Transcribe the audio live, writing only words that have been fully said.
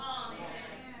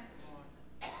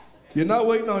You're not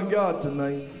waiting on God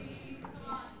tonight.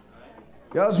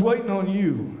 God's waiting on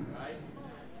you.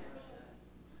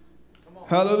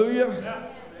 Hallelujah.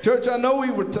 Church, I know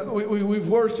we've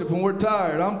worshiped and we're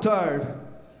tired. I'm tired.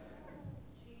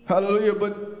 Hallelujah.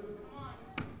 But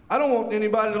I don't want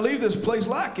anybody to leave this place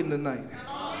lacking tonight.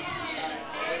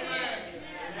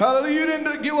 Hallelujah. You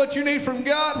didn't get what you need from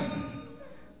God.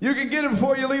 You can get it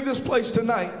before you leave this place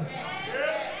tonight.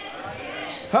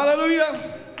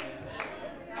 Hallelujah.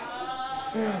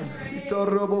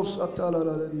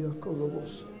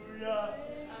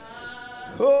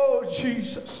 Oh,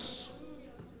 Jesus.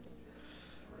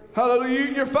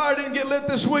 Hallelujah. Your fire didn't get lit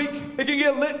this week. It can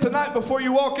get lit tonight before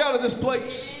you walk out of this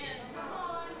place.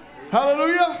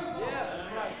 Hallelujah.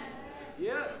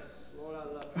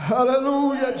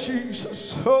 Hallelujah,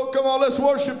 Jesus. Oh, come on, let's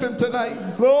worship Him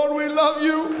tonight. Lord, we love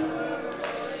you.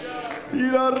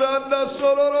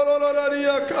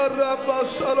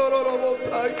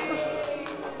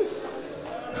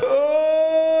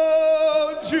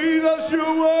 Oh, Jesus,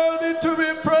 you're worthy to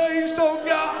be praised, oh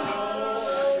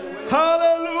God.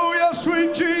 Hallelujah,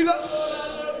 sweet Jesus.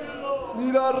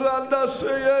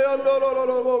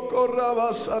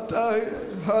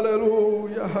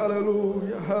 Hallelujah,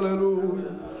 hallelujah,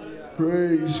 hallelujah.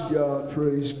 Praise God,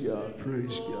 praise God,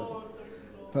 praise God.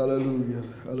 Hallelujah,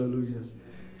 hallelujah.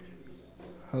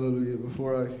 Hallelujah.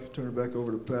 Before I turn it back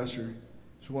over to Pastor,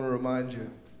 I just want to remind you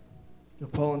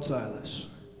of Paul and Silas.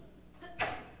 I've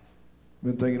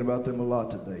been thinking about them a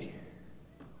lot today.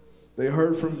 They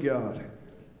heard from God.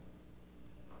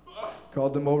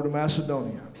 Called them over to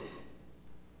Macedonia.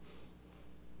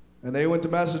 And they went to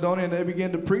Macedonia and they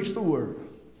began to preach the word.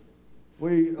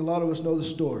 A lot of us know the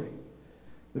story.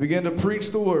 They began to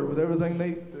preach the word with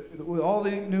all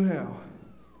they knew how.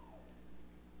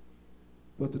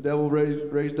 But the devil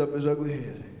raised up his ugly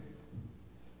head.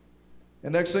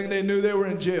 And next thing they knew, they were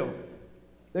in jail.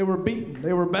 They were beaten.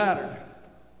 They were battered.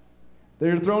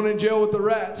 They were thrown in jail with the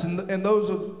rats and those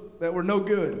that were no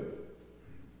good.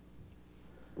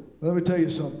 Let me tell you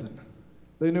something.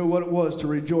 They knew what it was to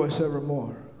rejoice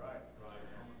evermore.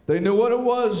 They knew what it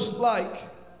was like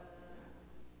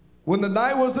when the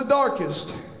night was the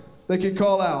darkest. They could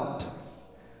call out.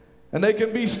 And they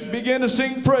could begin to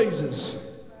sing praises.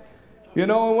 You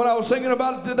know, and when I was singing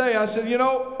about it today, I said,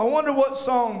 I wonder what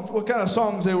kind of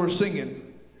songs they were singing.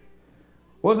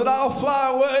 Was it I'll Fly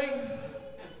Away?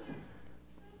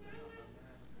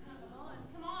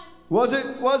 Was it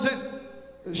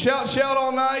Shout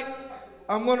All Night?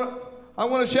 I'm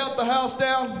gonna shout the house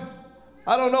down?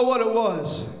 I don't know what it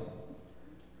was.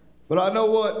 But I know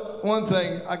one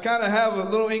thing, I kind of have a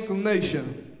little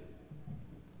inclination.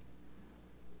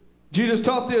 Jesus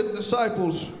taught the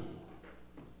disciples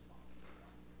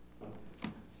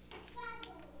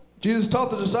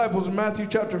in Matthew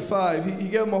chapter 5. He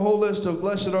gave them a whole list of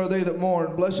blessed are they that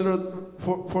mourn, blessed are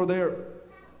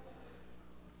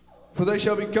for they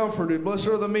shall be comforted, blessed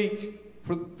are the meek,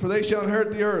 for they shall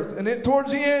inherit the earth. And then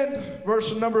towards the end,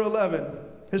 verse number 11,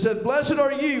 it said, blessed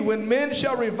are ye when men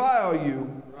shall revile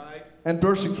you and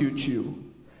persecute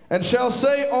you, and shall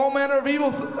say all manner of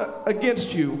evil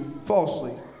against you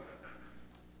falsely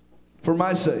for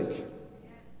my sake.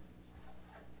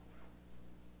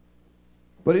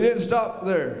 But he didn't stop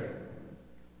there.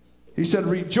 He said,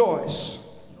 rejoice.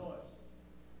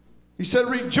 He said,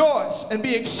 rejoice and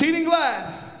be exceeding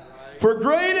glad, for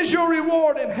great is your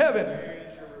reward in heaven.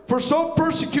 For so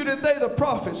persecuted they the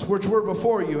prophets which were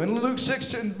before you. In Luke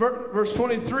 6 and verse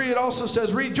 23, it also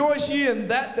says, rejoice ye in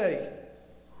that day.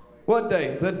 What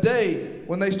day? The day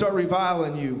when they start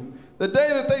reviling you. The day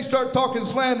that they start talking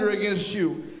slander against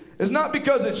you. It's not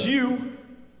because it's you.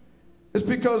 It's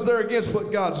because they're against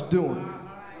what God's doing.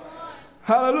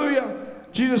 Hallelujah.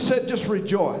 Jesus said, just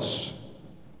rejoice.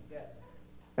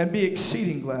 And be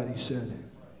exceeding glad, he said.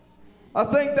 I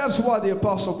think that's why the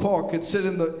Apostle Paul could sit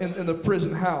in the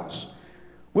prison house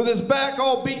with his back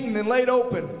all beaten and laid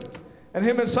open, and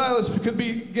him and Silas could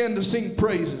begin to sing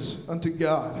praises unto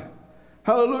God.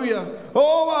 Hallelujah.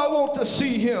 Oh, I want to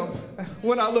see him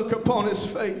when I look upon his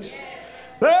face.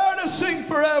 There to sing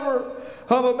forever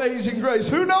of amazing grace.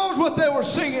 Who knows what they were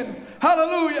singing?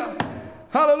 Hallelujah.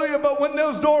 Hallelujah. But when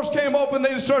those doors came open,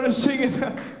 they started singing,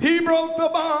 he broke the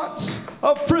bonds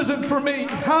of prison for me.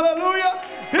 Hallelujah.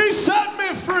 He set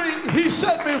me free. He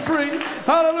set me free.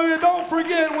 Hallelujah. Don't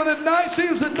forget, when the night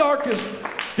seems the darkest,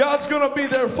 God's going to be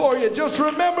there for you. Just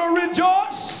remember,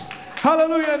 rejoice.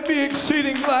 Hallelujah. And be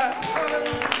exceeding glad.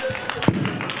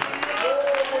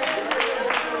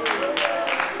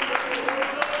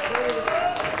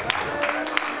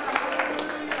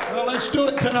 Well, let's do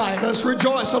it tonight. Let's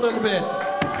rejoice a little bit.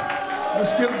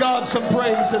 Let's give God some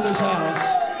praise in this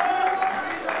house.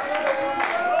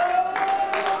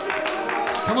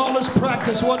 Come on, let's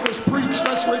practice what was preached.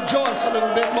 Let's rejoice a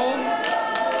little bit more.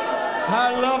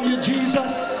 I love you,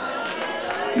 Jesus.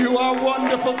 You are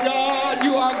wonderful, God.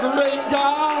 You are great,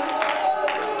 God.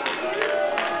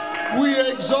 We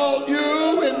exalt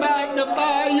you, we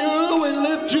magnify you, we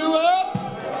lift you up.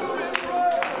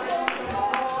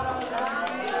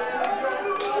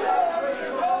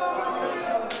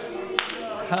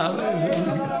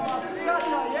 Hallelujah.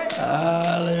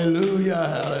 Hallelujah,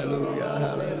 hallelujah,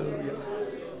 hallelujah.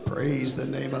 Praise the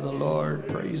name of the Lord.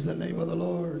 Praise the name of the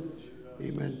Lord.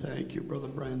 Amen. Thank you, Brother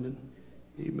Brandon.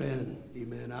 Amen.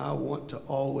 Amen. I want to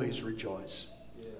always rejoice.